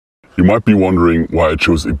You might be wondering why I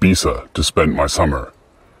chose Ibiza to spend my summer.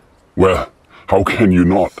 Well, how can you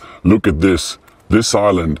not? Look at this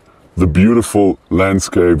island, the beautiful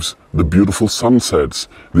landscapes, the beautiful sunsets,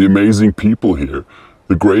 the amazing people here,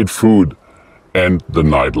 the great food, and the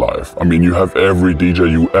nightlife. I mean, you have every DJ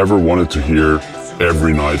you ever wanted to hear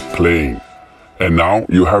every night playing. And now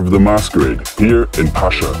you have the Masquerade here in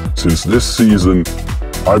Pacha. Since this season,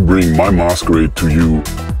 I bring my Masquerade to you,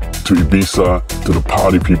 to Ibiza, to the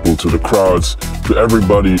party people, to the crowds, to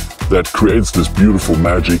everybody that creates this beautiful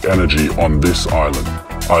magic energy on this island.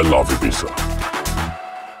 I love Ibiza.